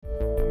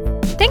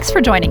Thanks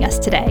for joining us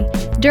today.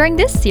 During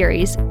this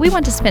series, we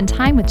want to spend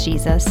time with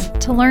Jesus,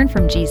 to learn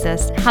from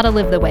Jesus how to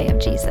live the way of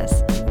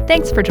Jesus.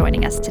 Thanks for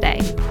joining us today.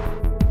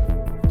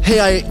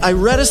 Hey, I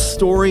read a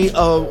story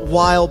a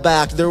while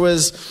back. There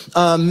was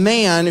a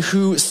man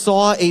who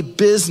saw a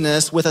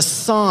business with a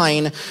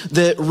sign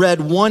that read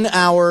 1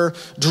 hour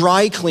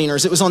dry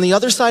cleaners. It was on the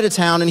other side of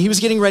town, and he was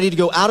getting ready to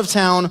go out of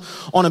town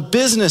on a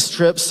business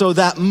trip. So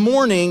that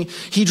morning,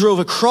 he drove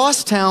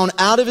across town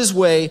out of his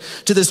way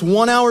to this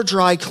 1 hour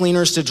dry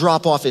cleaners to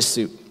drop off his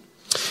suit.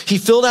 He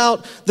filled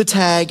out the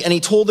tag and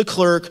he told the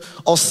clerk,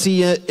 "I'll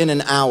see you in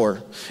an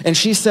hour." And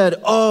she said,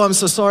 "Oh, I'm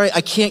so sorry.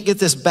 I can't get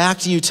this back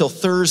to you till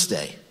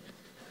Thursday."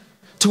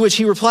 To which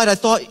he replied, "I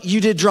thought you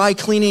did dry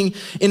cleaning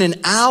in an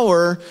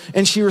hour."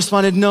 And she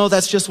responded, "No,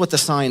 that's just what the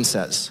sign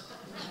says."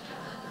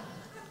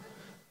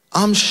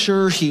 I'm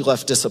sure he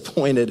left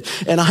disappointed,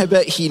 and I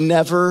bet he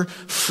never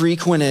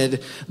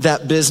frequented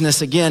that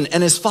business again.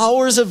 And as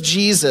followers of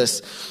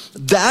Jesus,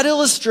 that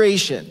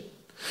illustration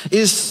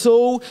is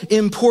so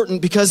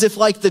important, because if,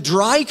 like the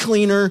dry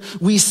cleaner,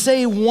 we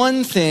say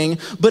one thing,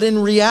 but in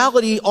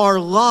reality, our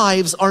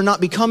lives are not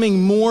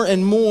becoming more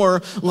and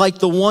more like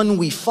the one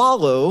we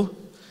follow,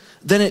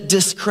 then it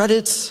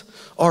discredits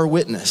our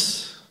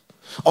witness.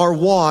 Our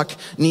walk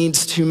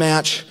needs to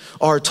match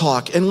our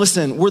talk. And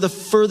listen, we're the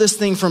furthest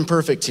thing from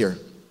perfect here.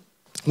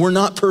 We're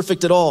not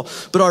perfect at all,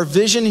 but our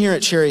vision here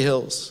at Cherry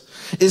Hills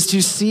is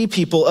to see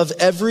people of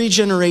every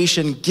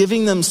generation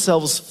giving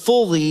themselves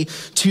fully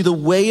to the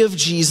way of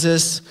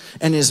Jesus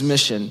and his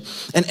mission.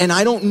 And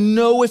I don't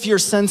know if you're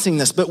sensing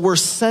this, but we're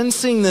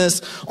sensing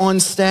this on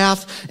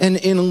staff and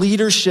in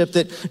leadership,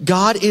 that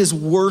God is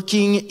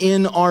working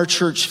in our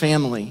church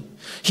family.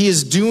 He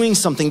is doing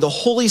something. The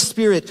Holy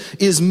Spirit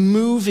is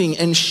moving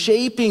and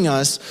shaping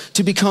us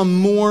to become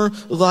more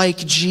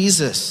like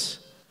Jesus,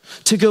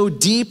 to go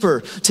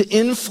deeper, to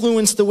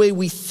influence the way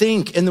we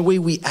think and the way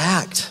we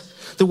act,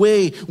 the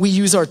way we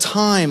use our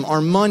time,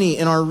 our money,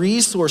 and our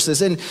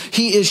resources. And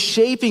he is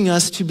shaping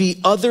us to be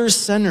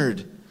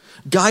others-centered,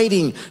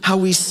 guiding how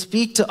we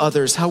speak to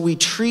others, how we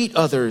treat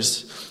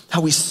others,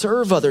 how we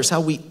serve others,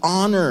 how we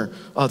honor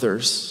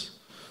others.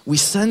 We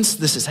sense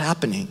this is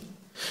happening,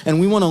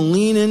 and we want to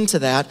lean into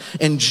that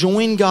and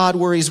join God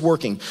where he's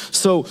working.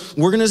 So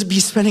we're going to be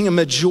spending a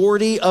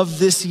majority of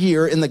this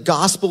year in the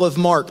Gospel of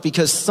Mark,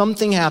 because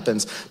something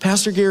happens.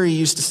 Pastor Gary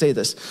used to say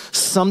this: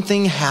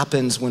 something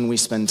happens when we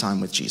spend time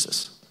with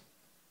Jesus.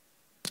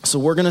 So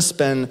we're going to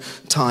spend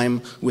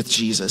time with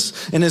Jesus.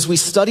 And as we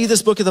study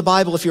this book of the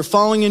Bible, if you're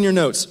following in your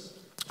notes,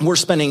 we're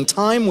spending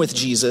time with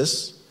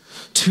Jesus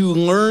to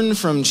learn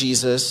from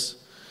Jesus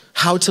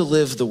how to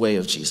live the way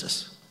of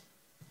Jesus.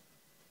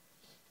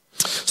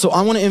 So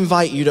I want to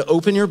invite you to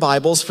open your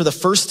Bibles for the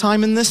first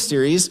time in this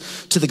series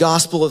to the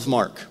Gospel of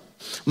Mark.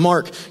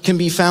 Mark can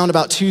be found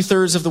about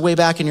 2/3 of the way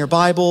back in your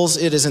Bibles.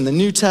 It is in the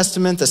New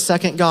Testament, the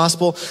second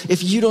gospel.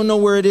 If you don't know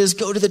where it is,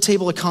 go to the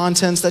table of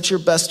contents. That's your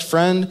best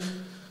friend.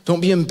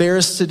 Don't be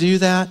embarrassed to do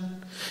that.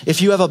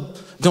 If you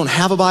don't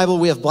have a Bible,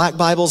 we have black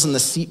Bibles in the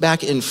seat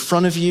back in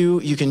front of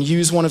you. You can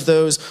use one of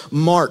those.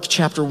 Mark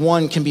chapter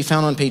 1 can be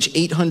found on page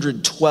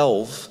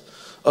 812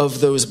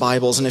 of those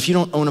Bibles. And if you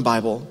don't own a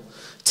Bible,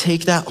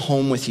 take that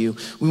home with you.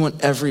 We want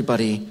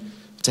everybody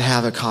to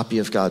have a copy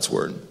of God's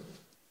word.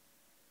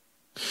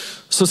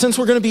 So since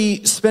we're going to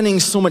be spending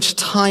so much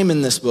time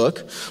in this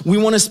book, we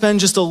want to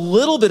spend just a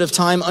little bit of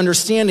time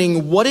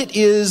understanding what it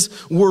is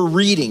we're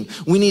reading.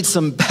 We need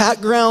some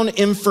background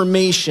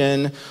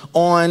information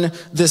on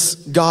this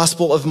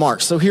Gospel of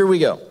Mark. So here we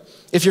go.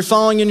 If you're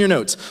following in your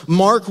notes,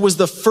 Mark was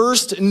the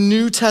first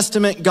New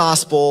Testament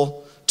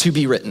gospel to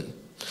be written.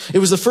 It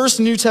was the first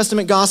New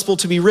Testament gospel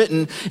to be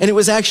written, and it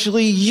was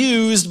actually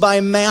used by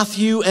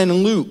Matthew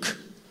and Luke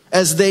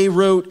as they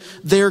wrote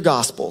their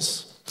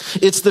gospels.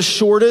 It's the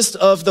shortest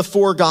of the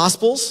 4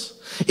 gospels.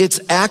 It's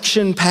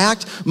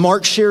action-packed.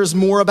 Mark shares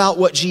more about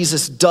what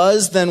Jesus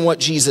does than what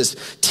Jesus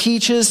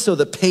teaches, so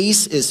the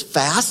pace is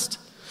fast.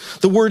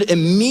 The word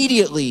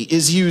immediately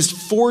is used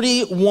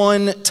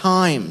 41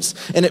 times,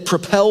 and it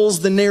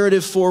propels the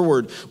narrative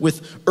forward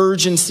with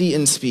urgency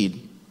and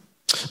speed.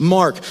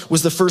 Mark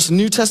was the first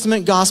New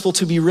Testament gospel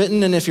to be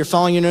written, and if you're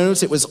following your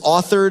notes, it was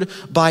authored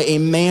by a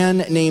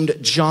man named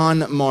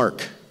John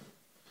Mark.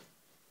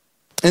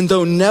 And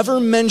though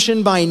never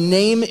mentioned by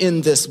name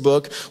in this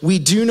book, we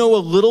do know a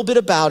little bit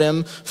about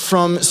him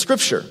from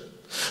Scripture.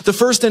 The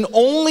first and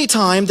only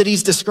time that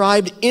he's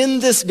described in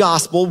this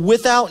gospel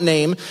without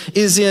name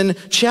is in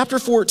chapter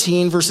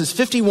 14, verses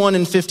 51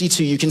 and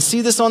 52. You can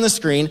see this on the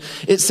screen.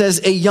 It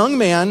says, "A young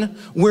man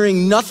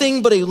wearing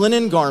nothing but a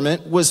linen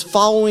garment was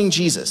following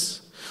Jesus.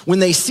 When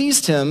they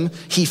seized him,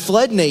 he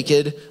fled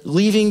naked,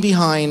 leaving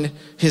behind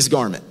his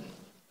garment."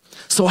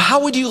 So how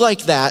would you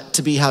like that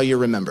to be how you're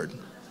remembered?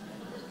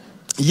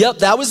 Yep,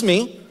 that was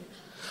me.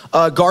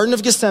 Garden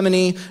of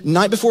Gethsemane,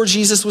 night before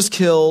Jesus was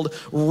killed,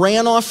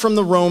 ran off from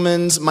the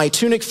Romans, my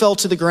tunic fell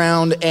to the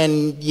ground,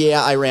 and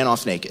yeah, I ran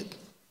off naked.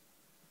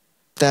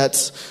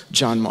 That's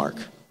John Mark.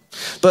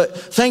 But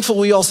thankfully,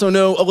 we also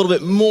know a little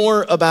bit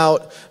more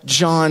about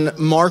John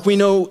Mark. We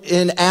know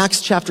in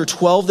Acts chapter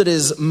 12 that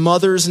his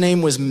mother's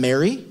name was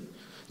Mary,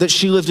 that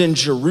she lived in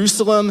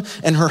Jerusalem,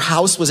 and her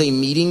house was a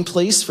meeting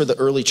place for the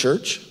early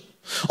church.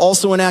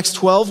 Also in Acts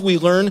 12, we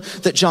learn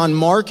that John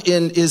Mark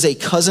is a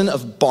cousin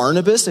of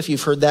Barnabas, if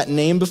you've heard that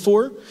name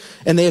before,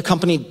 and they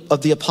accompanied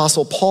the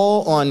apostle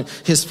Paul on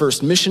his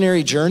first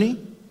missionary journey.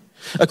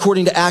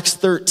 According to Acts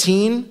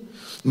 13,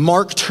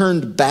 Mark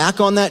turned back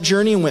on that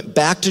journey and went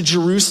back to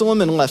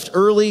Jerusalem and left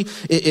early.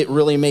 It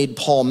really made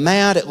Paul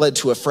mad. It led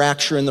to a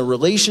fracture in the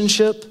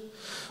relationship.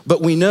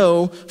 But we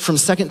know from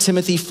 2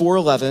 Timothy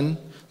 4:11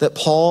 that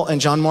Paul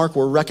and John Mark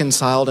were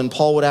reconciled, and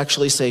Paul would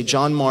actually say,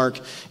 John Mark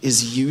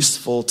is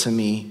useful to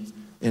me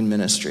in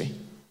ministry.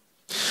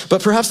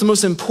 But perhaps the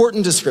most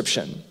important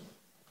description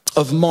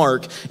of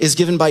Mark is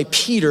given by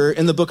Peter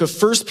in the book of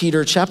 1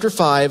 Peter chapter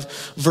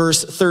 5,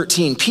 verse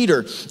 13.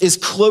 Peter is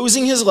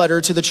closing his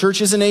letter to the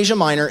churches in Asia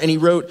Minor, and he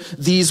wrote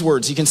these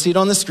words. You can see it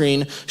on the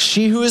screen.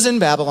 She who is in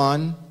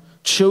Babylon,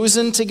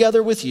 chosen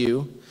together with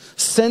you,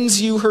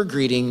 sends you her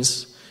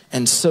greetings,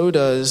 and so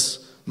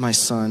does my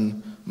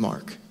son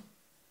Mark.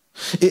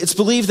 It's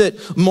believed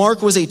that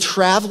Mark was a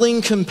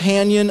traveling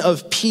companion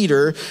of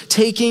Peter,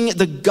 taking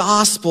the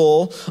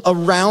gospel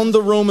around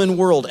the Roman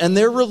world, and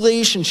their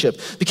relationship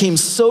became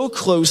so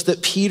close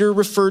that Peter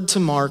referred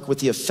to Mark with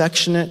the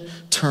affectionate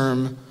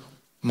term,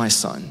 my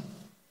son.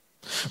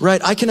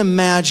 Right? I can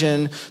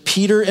imagine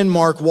Peter and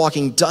Mark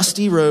walking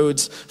dusty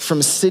roads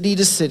from city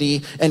to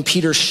city, and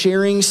Peter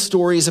sharing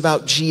stories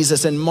about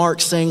Jesus, and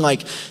Mark saying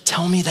like,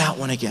 tell me that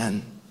one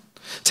again.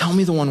 Tell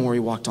me the one where he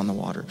walked on the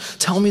water.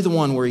 Tell me the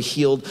one where he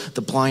healed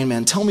the blind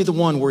man. Tell me the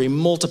one where he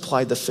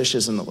multiplied the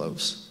fishes and the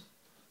loaves.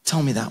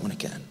 Tell me that one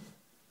again.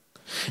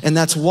 And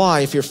that's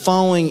why, if you're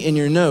following in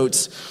your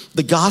notes,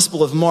 the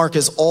Gospel of Mark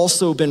has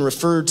also been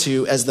referred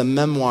to as the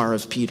memoir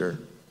of Peter.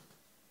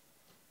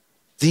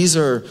 These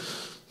are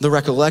the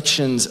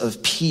recollections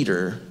of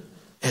Peter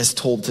as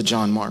told to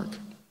John Mark.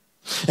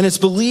 And it's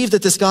believed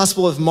that this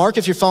Gospel of Mark,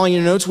 if you're following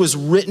your notes, was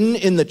written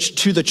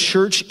to the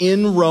church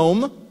in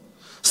Rome,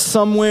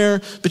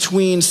 somewhere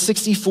between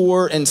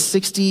 64 and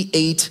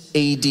 68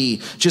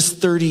 AD, just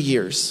 30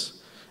 years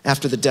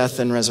after the death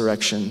and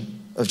resurrection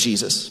of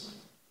Jesus.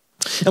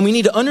 And we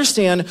need to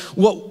understand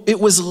what it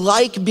was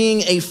like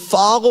being a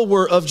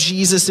follower of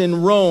Jesus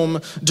in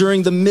Rome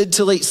during the mid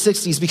to late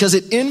 60s, because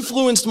it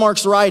influenced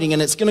Mark's writing,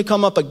 and it's going to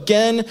come up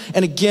again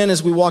and again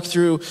as we walk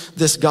through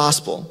this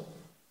gospel.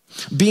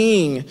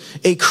 Being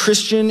a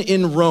Christian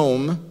in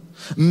Rome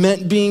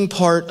meant being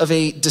part of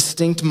a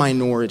distinct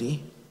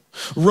minority.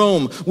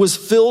 Rome was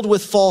filled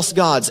with false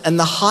gods, and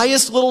the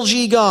highest little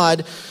g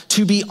god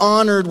to be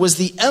honored was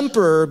the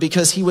emperor,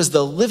 because he was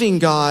the living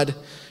God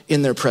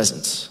in their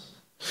presence.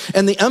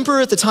 And the emperor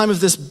at the time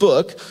of this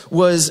book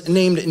was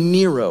named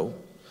Nero.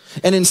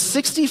 And in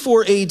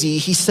 64 AD,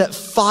 he set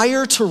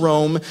fire to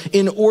Rome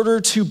in order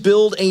to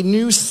build a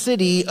new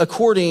city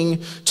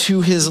according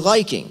to his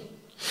liking.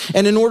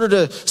 And in order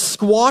to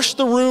squash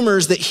the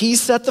rumors that he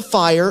set the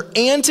fire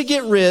and to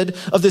get rid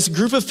of this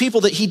group of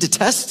people that he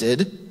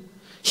detested,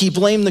 he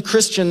blamed the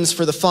Christians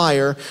for the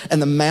fire,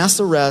 and the mass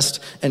arrest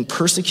and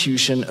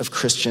persecution of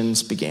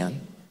Christians began.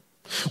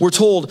 We're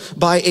told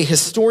by a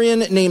historian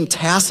named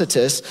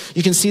Tacitus,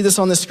 you can see this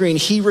on the screen,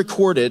 he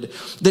recorded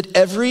that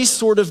every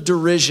sort of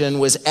derision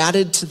was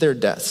added to their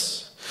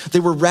deaths. They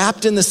were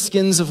wrapped in the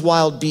skins of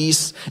wild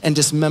beasts and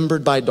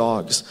dismembered by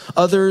dogs.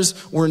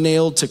 Others were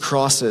nailed to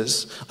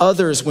crosses.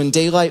 Others, when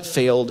daylight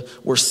failed,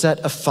 were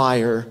set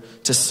afire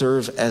to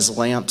serve as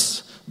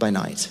lamps by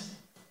night.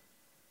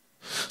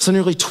 So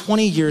nearly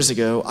 20 years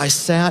ago, I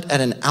sat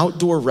at an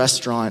outdoor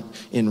restaurant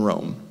in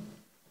Rome,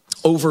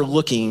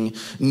 overlooking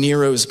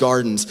Nero's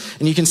gardens.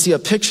 And you can see a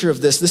picture of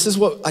this. This is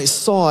what I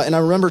saw. And I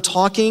remember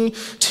talking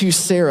to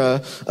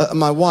Sarah,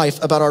 my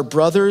wife, about our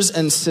brothers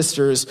and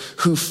sisters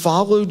who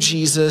followed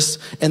Jesus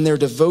and their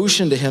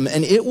devotion to him.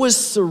 And it was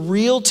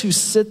surreal to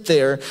sit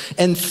there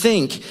and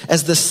think,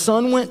 as the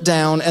sun went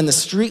down and the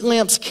street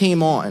lamps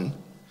came on,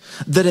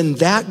 that in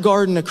that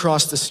garden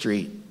across the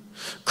street,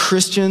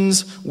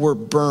 Christians were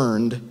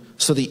burned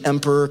so the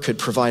emperor could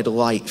provide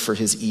light for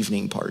his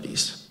evening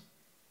parties.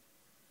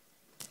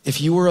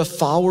 If you were a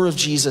follower of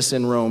Jesus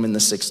in Rome in the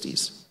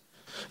 60s,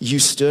 you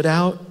stood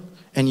out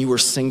and you were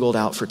singled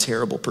out for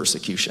terrible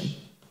persecution.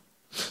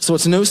 So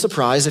it's no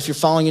surprise, if you're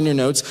following in your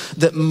notes,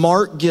 that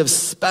Mark gives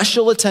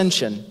special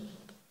attention,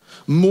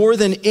 more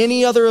than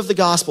any other of the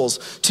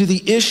Gospels, to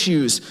the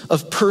issues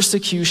of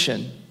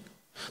persecution,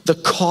 the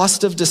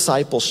cost of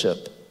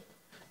discipleship,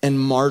 and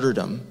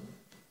martyrdom,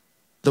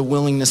 the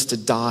willingness to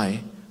die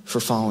for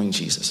following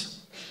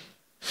Jesus.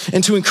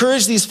 And to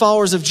encourage these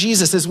followers of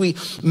Jesus, as we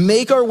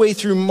make our way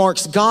through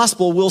Mark's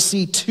gospel, we'll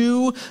see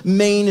two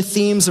main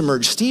themes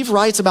emerge. Steve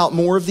writes about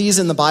more of these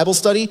in the Bible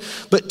study,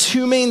 but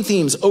two main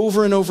themes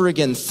over and over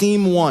again.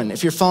 Theme one,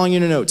 if you're following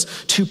in your notes,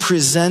 to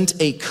present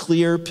a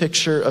clear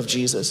picture of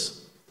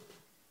Jesus.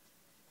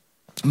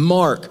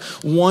 Mark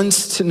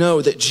wants to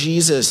know that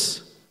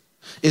Jesus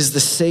is the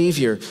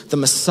Savior, the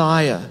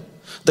Messiah,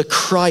 the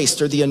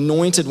Christ or the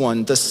anointed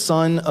one, the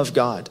Son of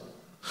God.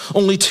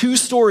 Only 2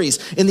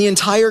 stories in the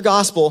entire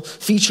gospel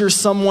feature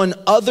someone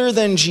other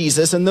than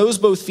Jesus, and those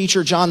both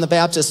feature John the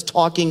Baptist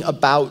talking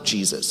about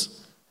Jesus.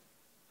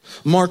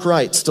 Mark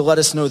writes to let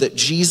us know that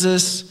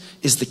Jesus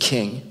is the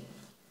king,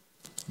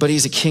 but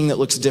he's a king that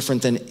looks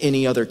different than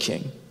any other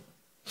king.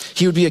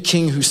 He would be a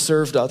king who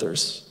served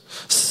others,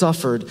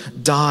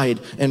 suffered,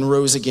 died, and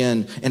rose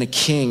again, and a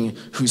king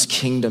whose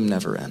kingdom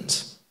never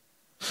ends.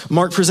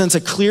 Mark presents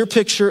a clear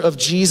picture of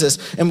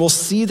Jesus, and we'll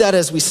see that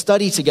as we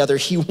study together.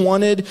 He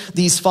wanted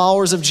these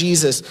followers of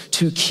Jesus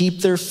to keep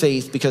their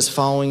faith because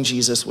following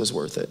Jesus was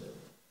worth it.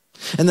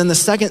 And then the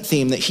second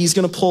theme that he's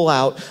going to pull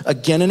out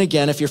again and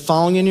again, if you're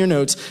following in your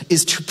notes,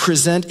 is to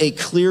present a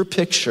clear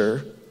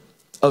picture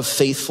of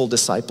faithful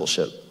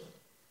discipleship.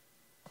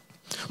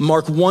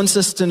 Mark wants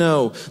us to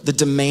know the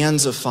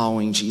demands of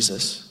following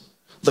Jesus,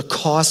 the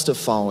cost of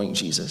following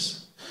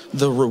Jesus,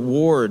 the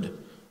reward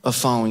of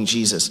following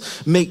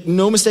Jesus. Make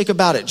no mistake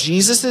about it,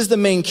 Jesus is the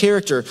main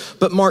character,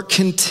 but Mark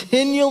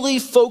continually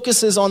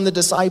focuses on the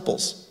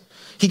disciples.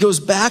 He goes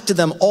back to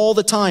them all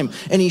the time,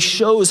 and he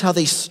shows how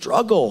they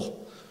struggle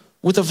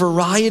with a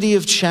variety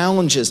of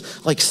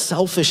challenges like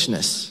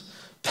selfishness,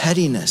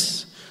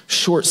 pettiness,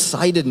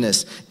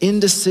 short-sightedness,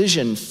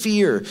 indecision,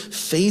 fear,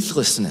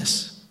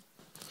 faithlessness.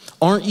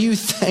 Aren't you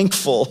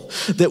thankful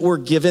that we're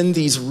given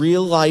these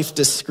real-life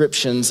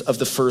descriptions of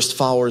the first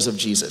followers of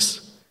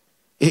Jesus?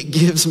 It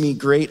gives me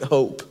great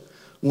hope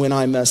when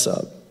I mess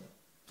up.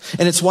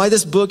 And it's why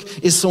this book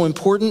is so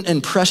important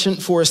and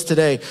prescient for us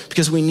today,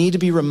 because we need to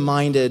be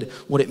reminded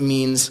what it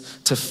means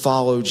to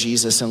follow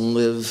Jesus and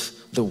live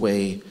the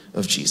way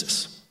of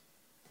Jesus.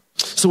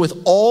 So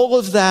with all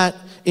of that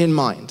in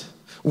mind,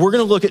 we're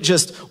going to look at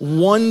just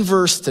one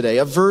verse today,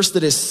 a verse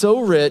that is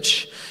so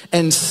rich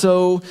and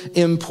so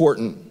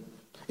important.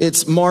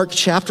 It's Mark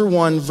chapter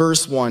 1,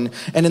 verse 1.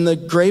 And in the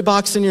gray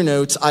box in your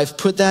notes, I've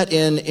put that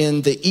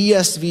in the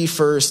ESV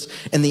first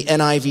and the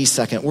NIV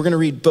second. We're going to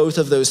read both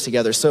of those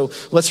together. So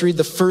let's read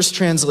the first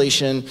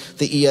translation,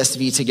 the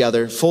ESV,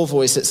 together. Full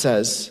voice, it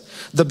says,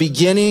 "The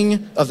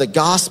beginning of the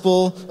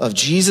gospel of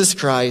Jesus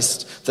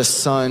Christ, the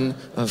Son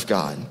of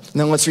God." And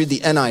then let's read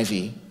the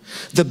NIV.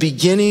 "The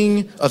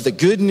beginning of the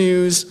good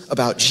news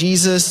about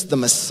Jesus, the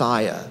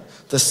Messiah,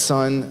 the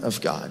Son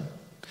of God."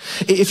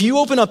 If you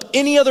open up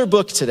any other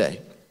book today,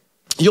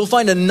 you'll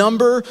find a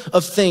number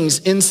of things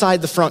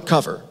inside the front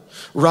cover,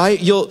 right?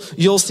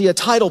 You'll see a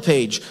title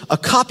page, a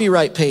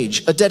copyright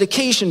page, a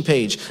dedication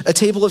page, a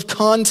table of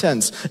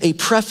contents, a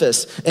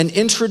preface, an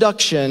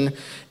introduction,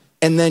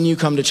 and then you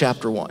come to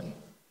chapter 1.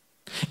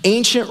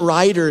 Ancient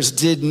writers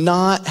did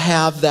not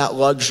have that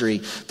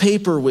luxury.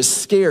 Paper was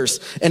scarce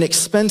and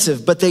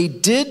expensive, but they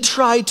did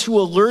try to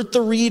alert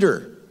the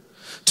reader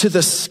to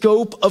the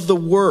scope of the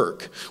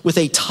work with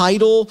a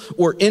title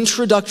or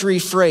introductory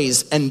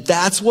phrase, and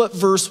that's what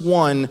verse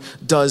 1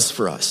 does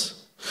for us.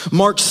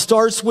 Mark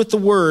starts with the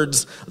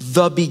words,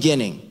 "the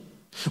beginning,"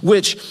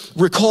 which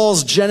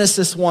recalls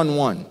Genesis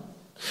 1:1.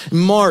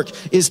 Mark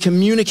is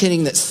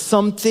communicating that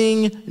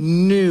something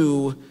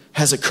new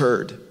has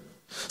occurred.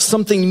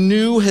 Something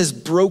new has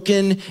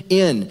broken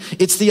in.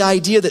 It's the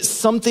idea that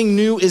something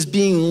new is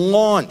being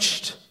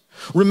launched.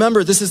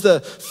 Remember, this is the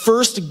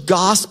first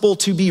gospel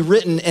to be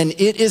written, and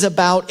it is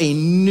about a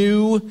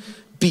new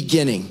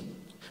beginning.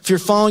 If you're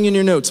following in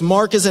your notes,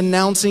 Mark is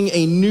announcing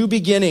a new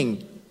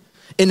beginning,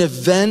 an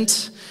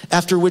event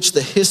after which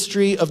the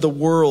history of the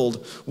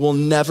world will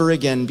never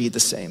again be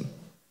the same.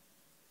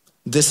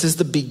 This is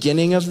the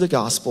beginning of the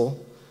gospel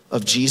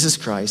of Jesus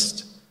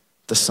Christ,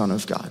 the Son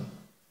of God.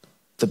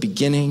 The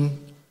beginning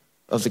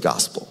of the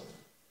gospel.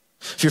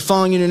 If you're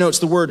following in your notes,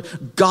 the word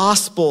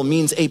gospel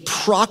means a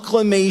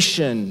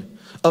proclamation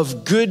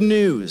of good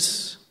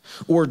news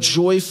or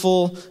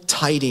joyful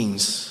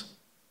tidings.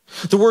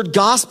 The word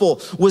gospel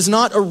was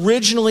not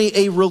originally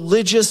a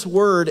religious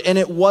word, and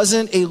it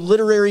wasn't a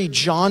literary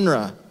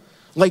genre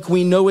like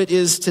we know it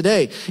is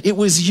today. It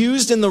was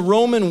used in the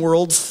Roman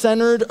world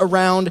centered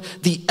around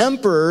the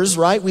emperors,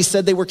 right? We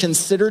said they were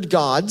considered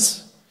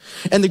gods.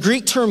 And the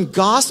Greek term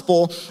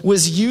gospel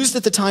was used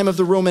at the time of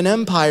the Roman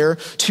Empire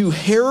to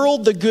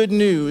herald the good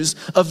news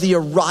of the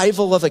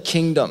arrival of a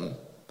kingdom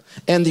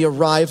and the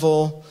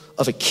arrival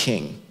of a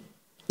king.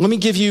 Let me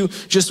give you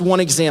just one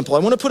example. I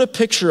want to put a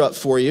picture up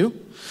for you.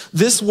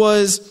 This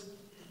was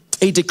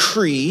a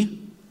decree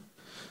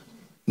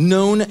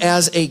known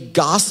as a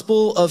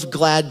Gospel of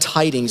Glad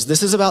Tidings.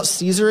 This is about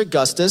Caesar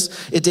Augustus.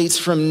 It dates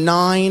from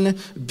 9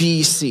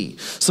 BC.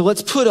 So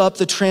let's put up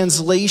the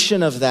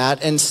translation of that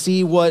and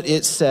see what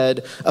it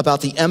said about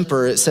the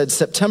emperor. It said,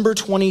 "September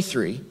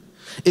 23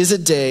 is a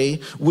day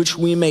which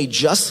we may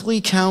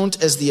justly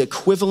count as the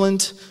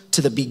equivalent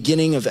to the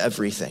beginning of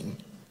everything.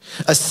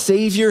 A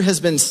Savior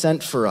has been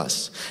sent for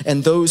us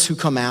and those who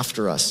come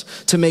after us,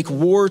 to make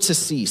war to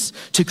cease,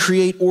 to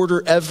create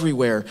order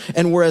everywhere.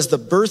 And whereas the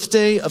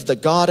birthday of the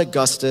god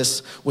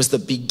Augustus was the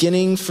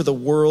beginning for the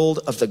world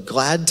of the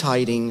glad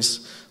tidings,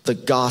 the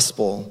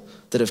gospel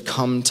that have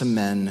come to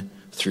men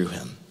through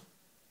him."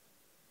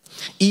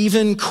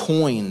 Even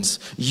coins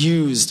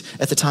used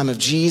at the time of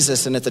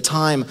Jesus and at the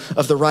time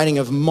of the writing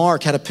of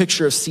Mark had a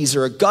picture of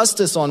Caesar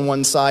Augustus on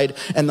one side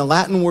and the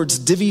Latin words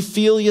Divi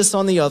Filius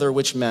on the other,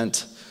 which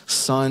meant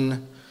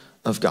Son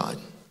of God.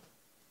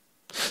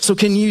 So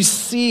can you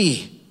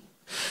see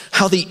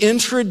how the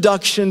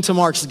introduction to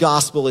Mark's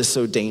gospel is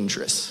so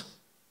dangerous?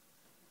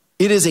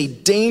 It is a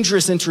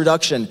dangerous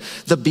introduction.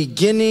 The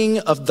beginning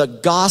of the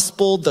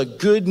gospel, the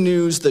good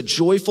news, the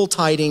joyful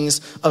tidings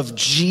of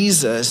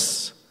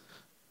Jesus,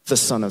 the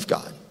Son of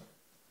God.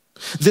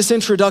 This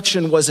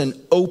introduction was an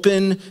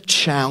open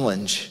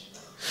challenge.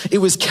 It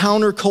was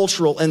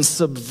countercultural and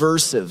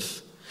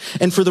subversive.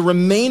 And for the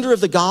remainder of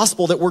the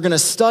gospel that we're going to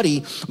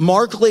study,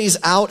 Mark lays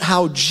out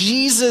how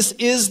Jesus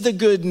is the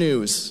good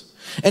news,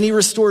 and he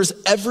restores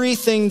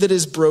everything that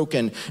is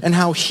broken, and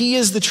how he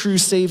is the true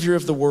Savior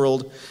of the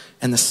world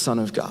and the Son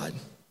of God.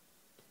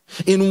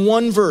 In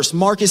one verse,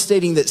 Mark is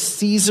stating that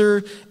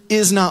Caesar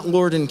is not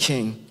Lord and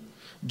King.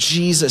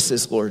 Jesus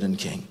is Lord and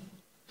King.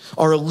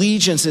 Our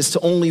allegiance is to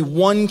only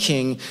one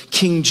King,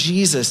 King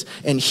Jesus,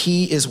 and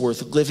he is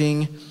worth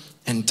living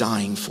and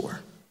dying for.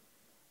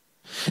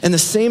 And the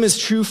same is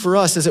true for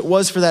us as it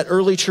was for that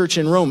early church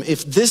in Rome.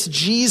 If this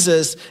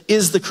Jesus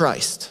is the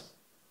Christ,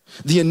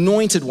 the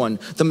anointed one,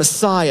 the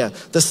Messiah,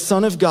 the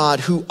Son of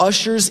God, who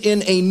ushers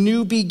in a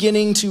new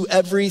beginning to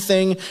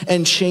everything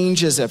and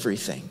changes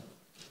everything,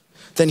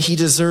 then he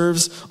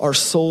deserves our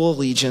sole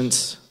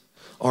allegiance,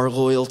 our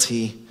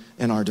loyalty,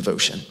 and our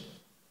devotion.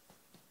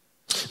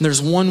 And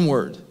there's one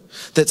word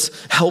that's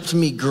helped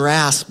me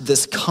grasp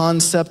this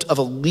concept of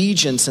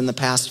allegiance in the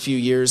past few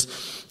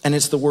years, and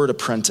it's the word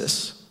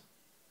apprentice.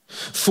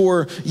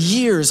 For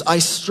years, I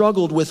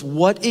struggled with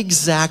what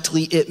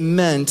exactly it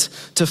meant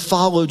to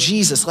follow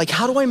Jesus. Like,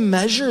 how do I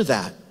measure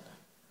that?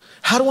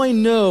 How do I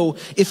know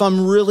if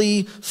I'm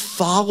really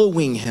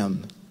following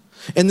him?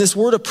 And this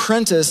word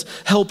apprentice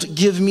helped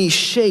give me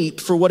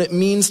shape for what it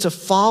means to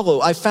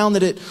follow. I found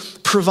that it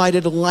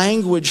provided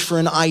language for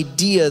an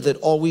idea that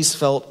always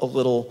felt a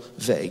little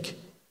vague.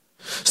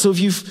 So if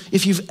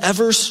you've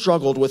ever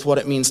struggled with what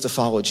it means to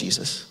follow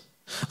Jesus,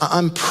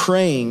 I'm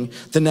praying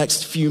the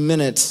next few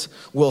minutes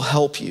will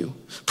help you,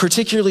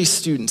 particularly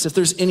students. If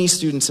there's any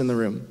students in the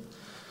room,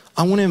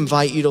 I want to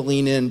invite you to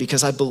lean in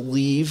because I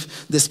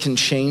believe this can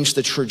change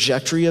the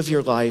trajectory of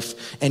your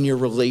life and your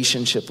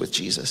relationship with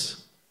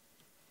Jesus.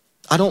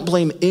 I don't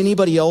blame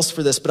anybody else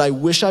for this, but I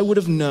wish I would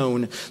have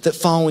known that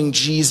following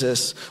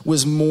Jesus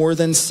was more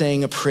than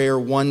saying a prayer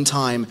one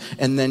time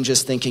and then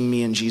just thinking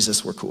me and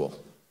Jesus were cool.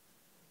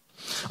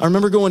 I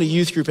remember going to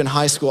youth group in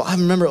high school. I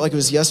remember it like it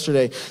was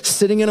yesterday,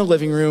 sitting in a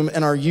living room,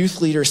 and our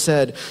youth leader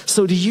said,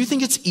 "So do you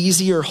think it's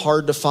easy or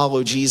hard to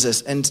follow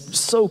Jesus?" And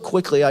so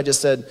quickly I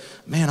just said,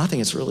 "Man, I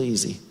think it's really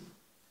easy."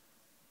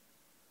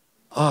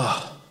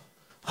 Oh,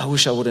 I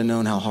wish I would have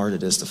known how hard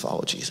it is to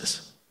follow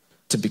Jesus,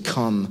 to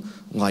become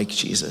like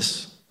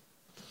Jesus.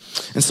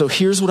 And so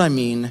here's what I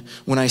mean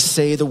when I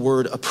say the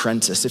word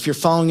apprentice. If you're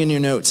following in your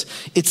notes,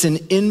 it's an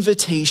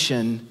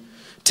invitation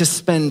to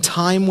spend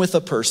time with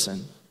a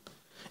person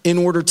in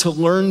order to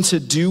learn to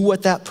do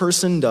what that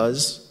person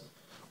does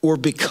or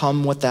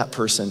become what that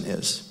person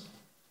is.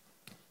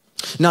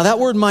 Now that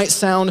word might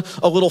sound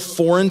a little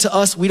foreign to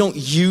us. We don't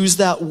use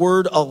that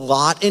word a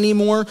lot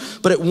anymore,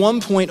 but at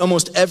one point,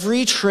 almost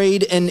every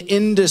trade and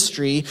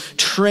industry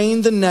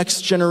trained the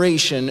next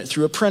generation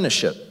through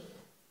apprenticeship.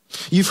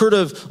 You've heard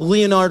of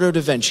Leonardo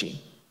da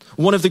Vinci,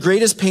 one of the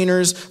greatest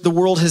painters the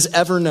world has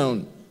ever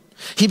known.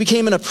 He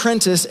became an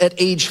apprentice at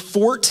age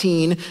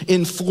 14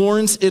 in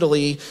Florence,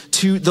 Italy,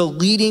 to the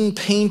leading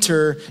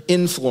painter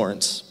in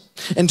Florence.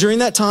 And during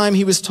that time,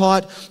 he was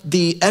taught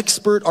the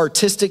expert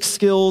artistic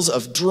skills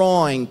of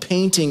drawing,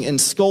 painting, and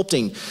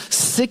sculpting.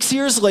 6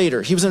 years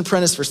later, he was an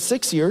apprentice for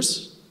 6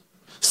 years.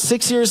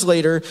 6 years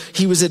later,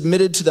 he was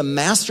admitted to the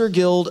Master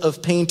Guild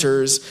of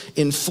Painters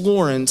in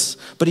Florence,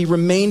 but he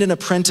remained an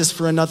apprentice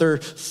for another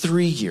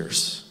 3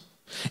 years.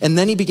 And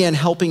then he began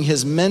helping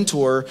his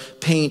mentor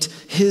paint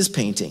his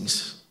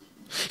paintings.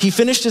 He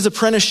finished his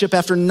apprenticeship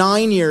after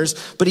 9 years,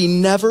 but he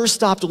never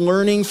stopped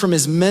learning from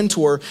his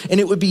mentor. And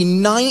it would be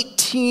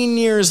 19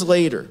 years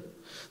later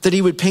that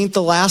he would paint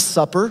the Last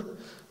Supper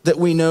that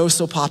we know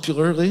so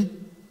popularly.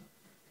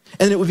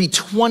 And it would be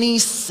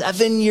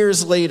 27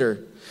 years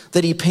later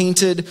that he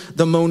painted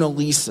the Mona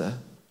Lisa,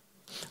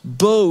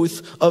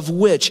 both of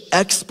which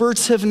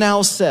experts have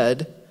now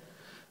said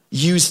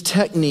use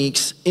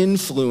techniques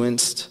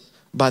influenced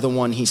by the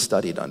one he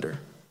studied under.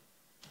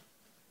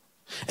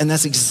 And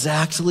that's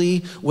exactly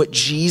what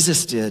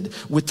Jesus did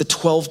with the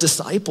 12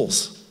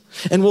 disciples.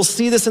 And we'll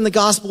see this in the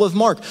Gospel of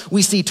Mark.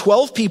 We see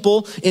 12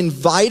 people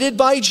invited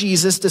by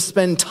Jesus to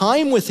spend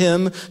time with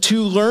him,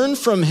 to learn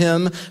from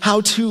him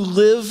how to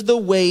live the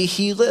way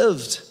he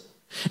lived.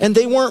 And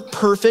they weren't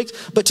perfect,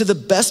 but to the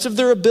best of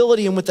their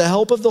ability and with the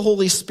help of the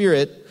Holy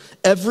Spirit,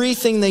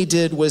 everything they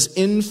did was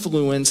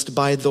influenced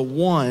by the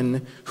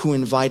one who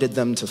invited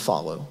them to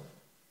follow.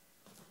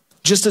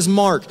 Just as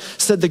Mark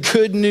said, the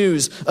good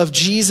news of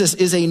Jesus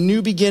is a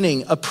new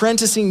beginning.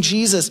 Apprenticing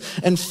Jesus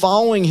and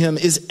following him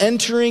is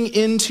entering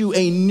into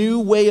a new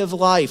way of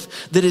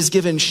life that is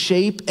given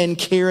shape and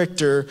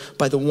character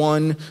by the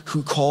one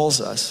who calls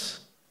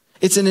us.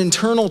 It's an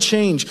internal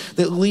change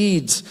that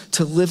leads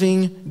to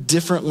living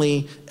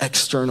differently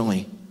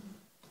externally.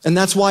 And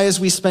that's why as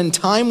we spend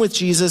time with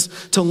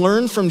Jesus to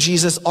learn from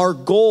Jesus, our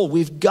goal,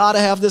 we've got to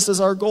have this as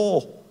our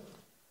goal.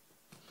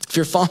 If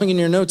you're following in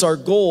your notes, our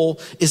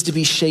goal is to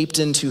be shaped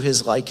into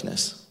his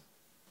likeness.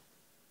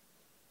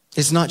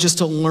 It's not just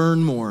to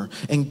learn more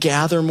and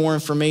gather more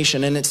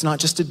information, and it's not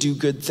just to do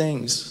good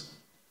things.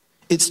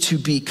 It's to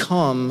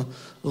become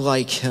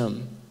like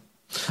him.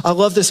 I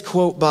love this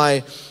quote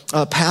by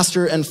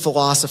pastor and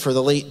philosopher,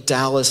 the late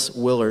Dallas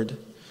Willard.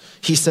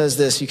 He says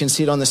this, you can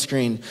see it on the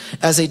screen.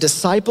 As a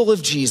disciple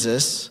of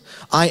Jesus,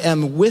 I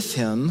am with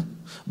him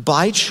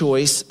by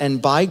choice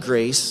and by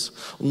grace,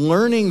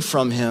 learning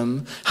from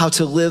him how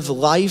to live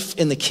life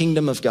in the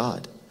kingdom of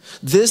God.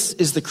 This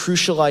is the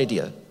crucial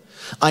idea.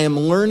 I am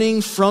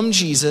learning from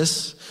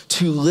Jesus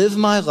to live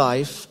my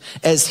life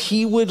as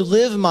he would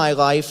live my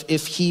life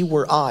if he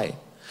were I.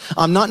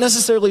 I'm not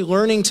necessarily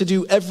learning to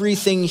do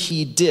everything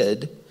he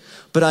did,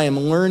 but I am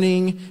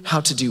learning how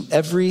to do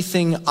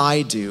everything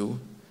I do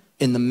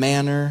in the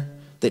manner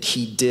that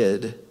he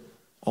did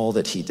all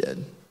that he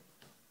did.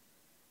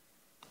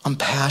 I'm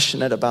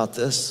passionate about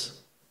this.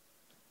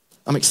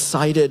 I'm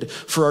excited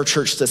for our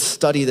church to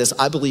study this.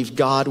 I believe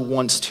God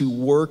wants to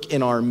work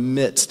in our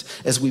midst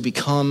as we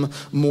become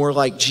more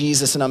like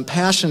Jesus. And I'm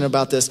passionate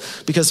about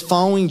this because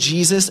following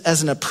Jesus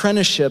as an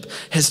apprenticeship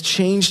has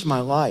changed my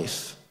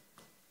life.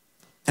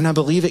 And I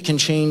believe it can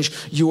change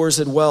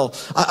yours as well.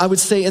 I would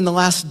say in the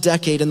last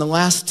decade, in the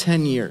last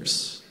 10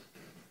 years,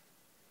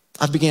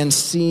 I began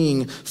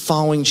seeing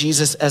following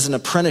Jesus as an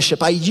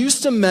apprenticeship. I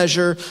used to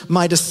measure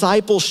my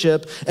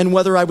discipleship and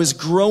whether I was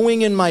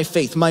growing in my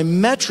faith. My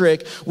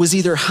metric was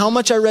either how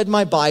much I read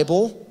my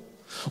Bible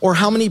or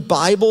how many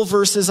Bible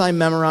verses I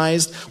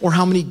memorized or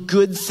how many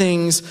good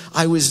things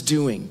I was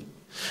doing.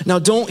 Now,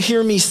 don't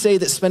hear me say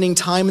that spending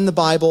time in the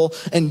Bible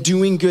and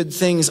doing good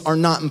things are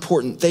not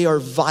important. They are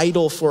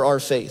vital for our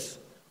faith,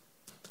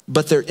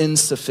 but they're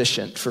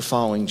insufficient for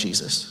following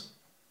Jesus.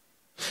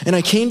 And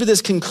I came to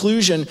this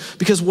conclusion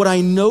because what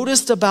I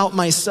noticed about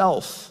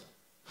myself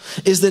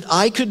is that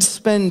I could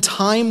spend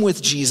time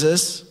with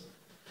Jesus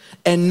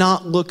and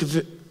not look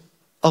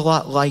a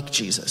lot like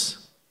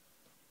Jesus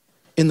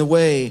in the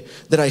way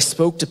that I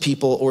spoke to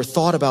people or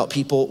thought about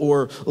people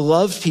or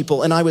loved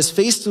people. And I was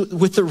faced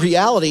with the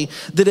reality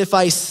that if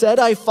I said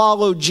I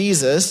followed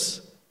Jesus,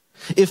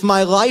 if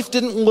my life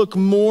didn't look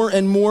more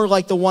and more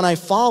like the one I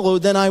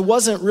followed, then I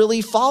wasn't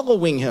really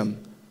following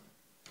him.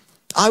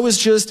 I was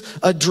just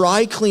a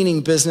dry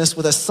cleaning business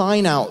with a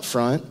sign out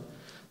front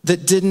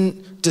that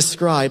didn't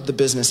describe the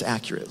business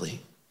accurately.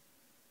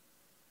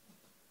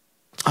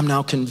 I'm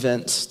now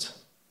convinced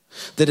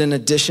that in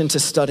addition to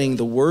studying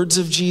the words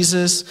of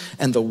Jesus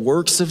and the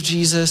works of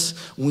Jesus,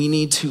 we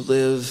need to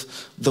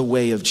live the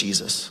way of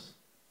Jesus.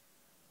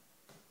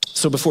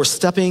 So before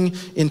stepping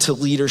into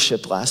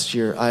leadership last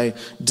year, I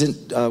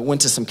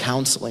went to some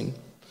counseling.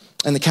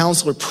 And the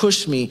counselor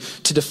pushed me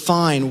to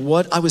define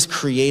what I was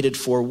created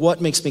for,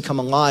 what makes me come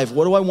alive,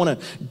 what do I want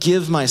to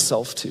give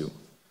myself to?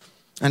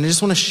 And I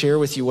just want to share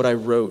with you what I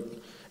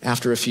wrote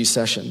after a few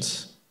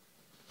sessions.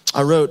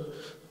 I wrote,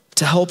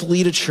 to help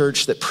lead a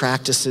church that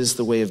practices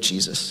the way of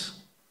Jesus,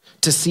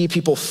 to see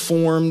people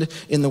formed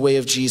in the way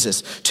of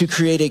Jesus, to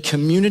create a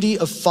community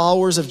of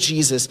followers of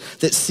Jesus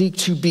that seek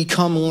to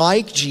become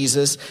like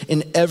Jesus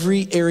in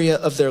every area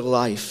of their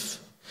life.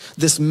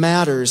 This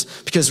matters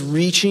because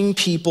reaching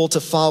people to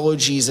follow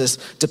Jesus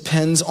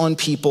depends on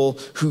people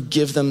who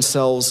give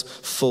themselves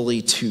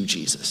fully to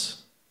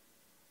Jesus.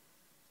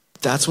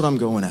 That's what I'm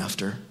going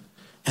after.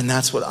 And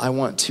that's what I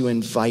want to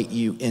invite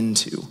you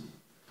into,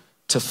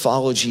 to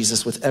follow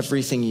Jesus with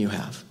everything you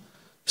have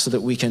so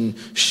that we can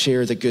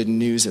share the good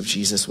news of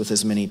Jesus with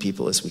as many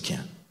people as we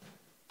can.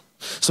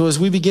 So as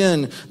we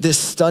begin this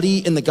study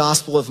in the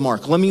Gospel of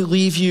Mark, let me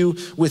leave you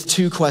with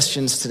two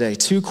questions today.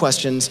 Two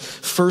questions.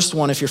 First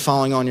one, if you're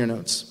following on your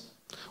notes,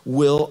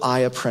 will I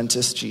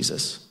apprentice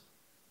Jesus?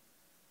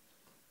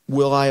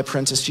 Will I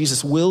apprentice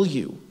Jesus? Will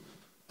you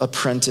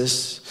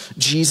apprentice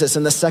Jesus?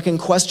 And the second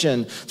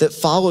question that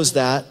follows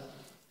that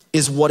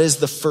is, what is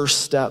the first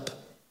step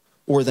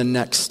or the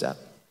next step?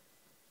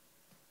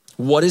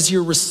 What is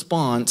your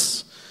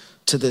response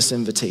to this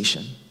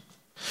invitation?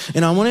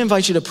 And I want to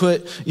invite you to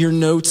put your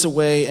notes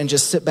away and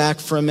just sit back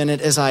for a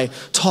minute as I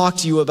talk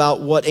to you about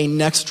what a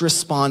next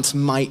response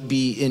might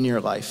be in your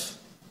life.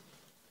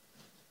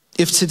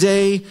 If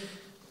today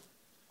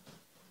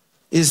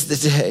is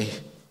the day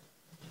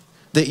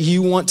that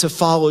you want to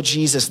follow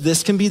Jesus,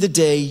 this can be the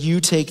day you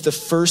take the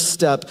first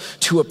step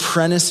to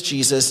apprentice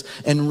Jesus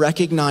and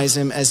recognize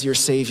him as your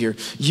Savior.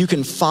 You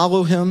can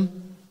follow him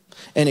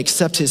and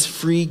accept his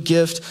free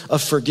gift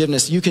of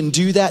forgiveness. You can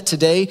do that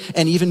today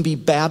and even be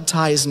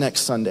baptized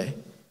next Sunday.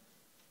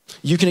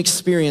 You can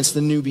experience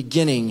the new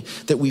beginning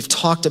that we've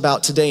talked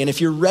about today. And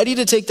if you're ready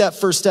to take that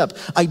first step,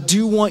 I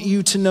do want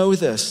you to know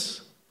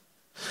this.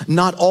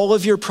 Not all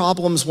of your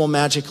problems will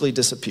magically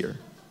disappear.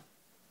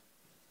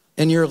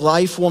 And your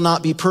life will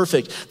not be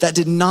perfect. That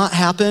did not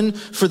happen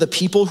for the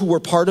people who were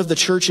part of the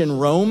church in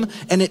Rome,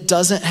 and it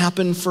doesn't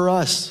happen for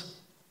us.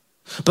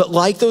 But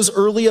like those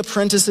early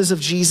apprentices of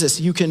Jesus,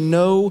 you can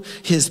know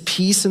his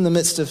peace in the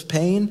midst of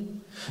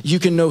pain. You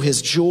can know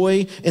his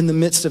joy in the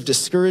midst of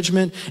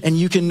discouragement, and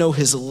you can know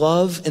his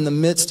love in the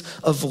midst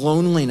of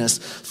loneliness.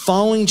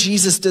 Following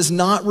Jesus does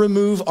not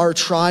remove our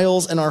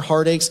trials and our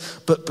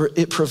heartaches, but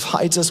it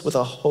provides us with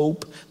a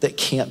hope that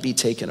can't be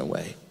taken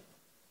away.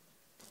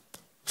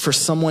 For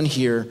someone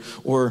here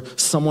or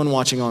someone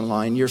watching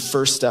online, your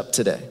first step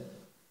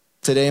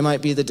today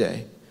might be the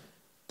day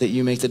that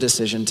you make the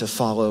decision to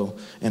follow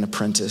and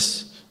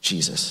apprentice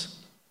Jesus.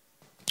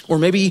 Or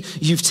maybe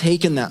you've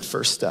taken that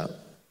first step.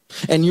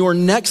 And your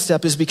next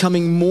step is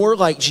becoming more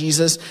like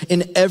Jesus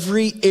in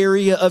every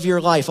area of your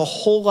life, a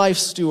whole life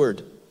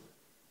steward.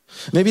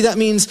 Maybe that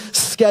means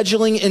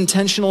scheduling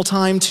intentional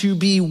time to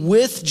be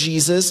with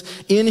Jesus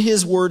in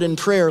his word and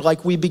prayer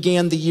like we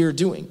began the year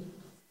doing.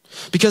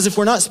 Because if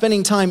we're not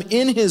spending time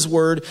in his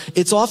word,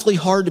 it's awfully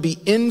hard to be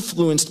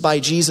influenced by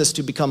Jesus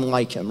to become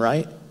like him,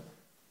 right?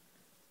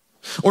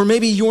 Or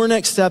maybe your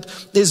next step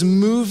is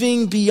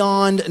moving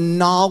beyond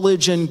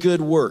knowledge and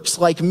good works.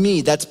 Like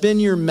me, that's been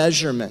your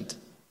measurement.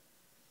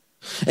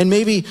 And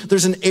maybe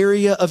there's an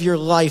area of your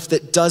life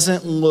that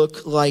doesn't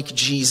look like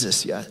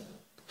Jesus yet.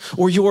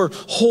 Or you're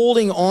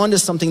holding on to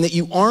something that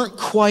you aren't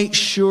quite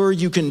sure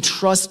you can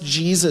trust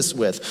Jesus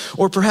with.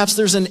 Or perhaps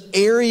there's an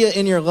area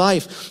in your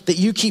life that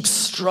you keep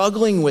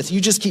struggling with.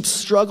 You just keep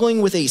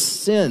struggling with a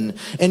sin.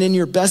 And in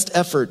your best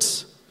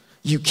efforts,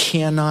 you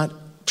cannot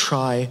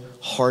try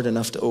hard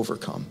enough to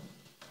overcome.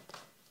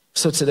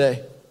 So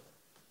today,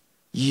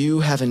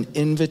 you have an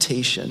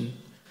invitation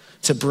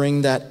to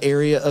bring that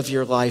area of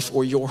your life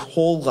or your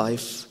whole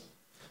life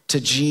to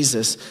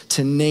Jesus,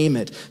 to name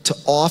it, to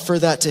offer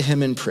that to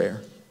him in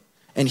prayer,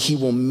 and he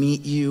will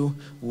meet you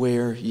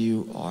where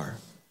you are.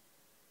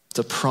 It's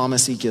a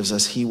promise he gives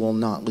us. He will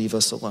not leave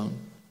us alone.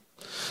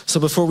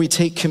 So before we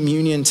take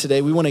communion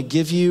today, we want to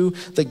give you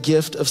the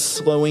gift of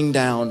slowing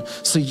down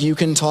so you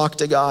can talk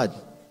to God.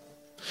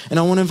 And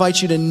I want to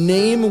invite you to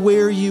name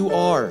where you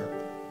are.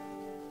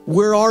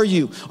 Where are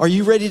you? Are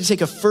you ready to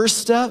take a first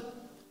step?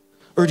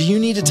 Or do you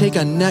need to take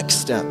a next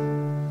step?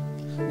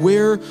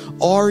 Where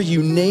are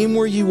you? Name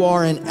where you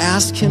are and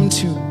ask him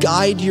to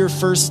guide your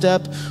first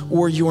step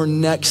or your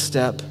next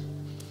step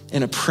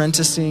in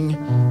apprenticing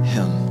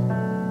him.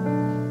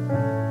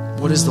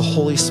 What is the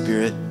Holy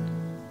Spirit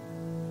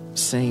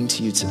saying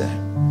to you today?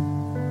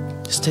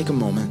 Just take a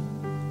moment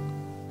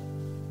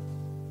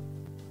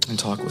and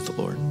talk with the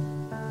Lord.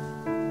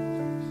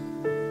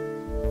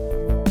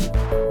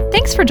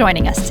 Thanks for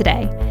joining us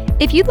today.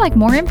 If you'd like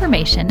more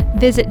information,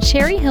 visit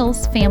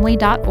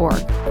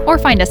cherryhillsfamily.org or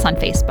find us on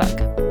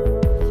Facebook.